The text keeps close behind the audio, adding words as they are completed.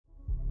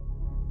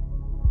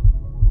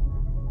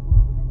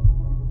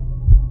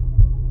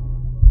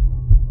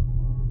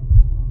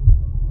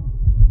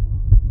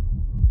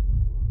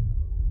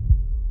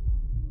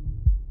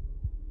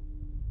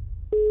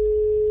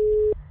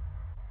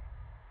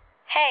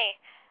Hey,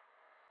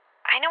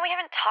 I know we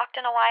haven't talked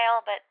in a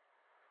while, but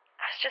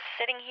I was just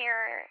sitting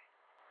here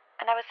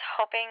and I was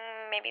hoping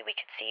maybe we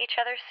could see each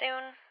other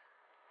soon.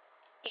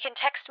 You can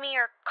text me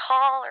or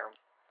call or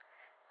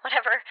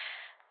whatever.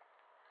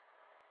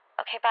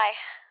 Okay, bye.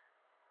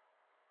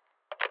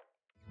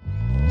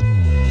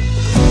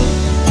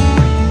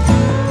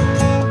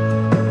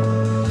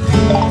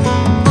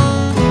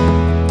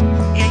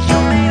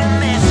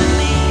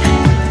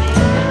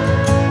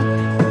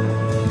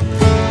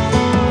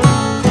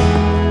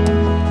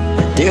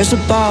 There's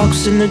a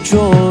box in the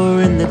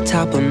drawer in the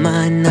top of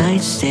my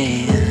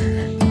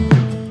nightstand.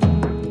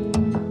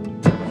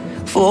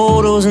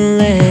 Photos and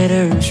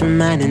letters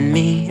reminding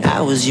me I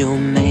was your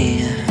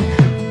man.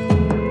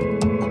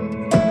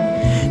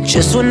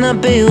 Just when I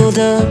build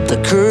up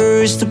the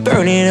courage to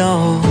burn it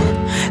all,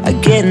 I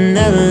get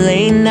another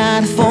late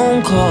night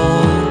phone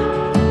call,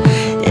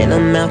 and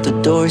I'm out the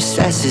door as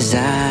fast as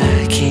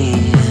I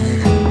can.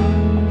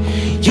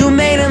 You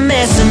made a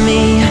mess of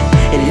me,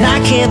 and I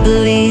can't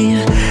believe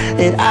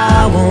that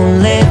I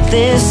won't let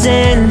this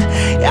end.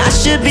 I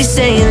should be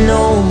saying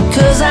no,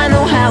 cause I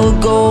know how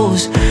it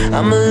goes.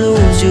 I'ma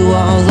lose you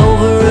all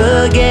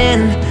over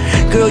again.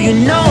 Girl, you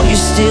know you're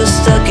still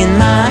stuck in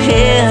my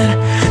head,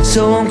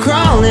 so I'm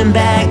crawling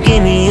back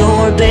into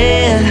your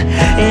bed.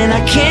 And I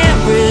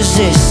can't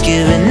resist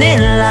giving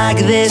in like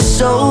this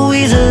so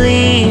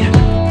easily.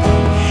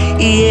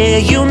 Yeah,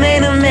 you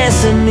made a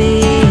mess of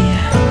me.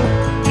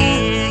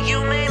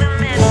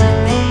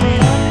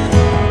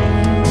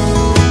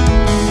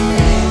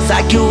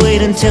 You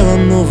wait until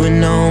I'm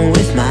moving on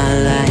with my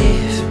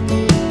life.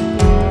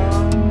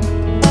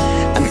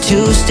 I'm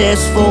 2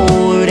 steps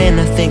forward and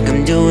I think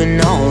I'm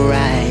doing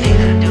alright.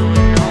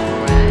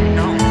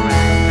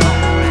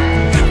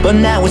 But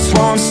now it's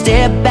 1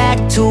 step back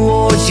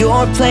towards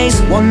your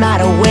place, 1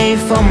 night away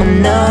from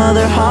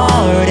another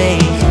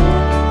heartache.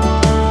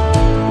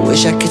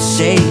 Wish I could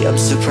say I'm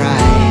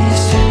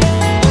surprised.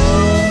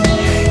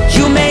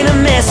 You made a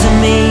mess of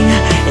me,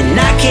 and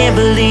I can't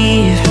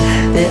believe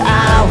that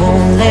I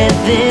won't let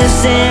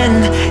this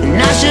end. And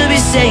I should be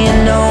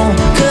saying no,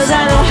 cause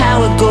I know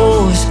how it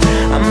goes.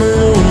 I'ma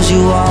lose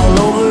you all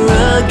over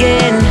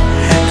again.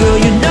 Girl,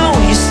 you know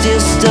you're still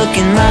stuck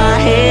in my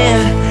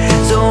head,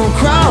 so I'm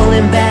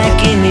crawling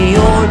back into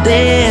your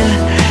bed.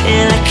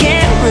 And I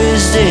can't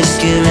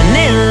resist giving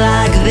in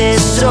like this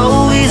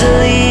so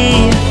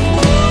easily.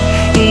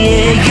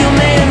 Yeah, you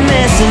made a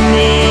mess of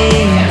me.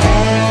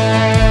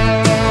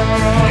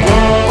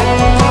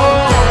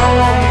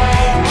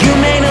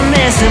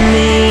 To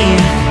me,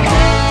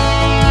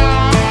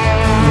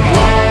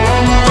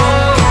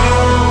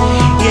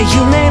 yeah,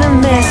 you made a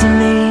mess of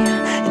me,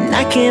 and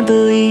I can't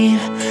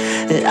believe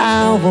that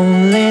I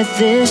won't let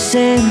this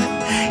end.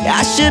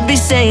 I should be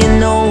saying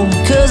no,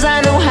 cause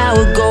I know how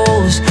it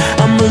goes.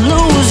 I'ma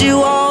lose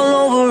you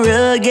all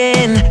over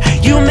again.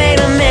 You made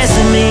a mess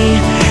of me,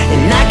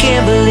 and I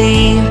can't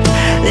believe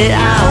that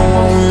I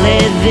won't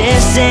let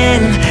this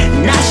end.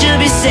 And I should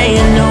be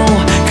saying no,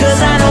 cause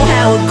I know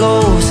how it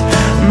goes.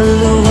 I'ma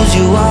lose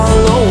you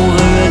all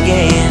over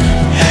again.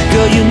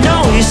 Girl, you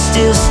know you're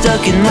still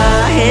stuck in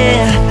my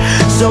head,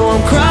 so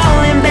I'm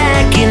crawling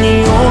back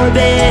into your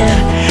bed.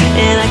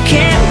 And I can't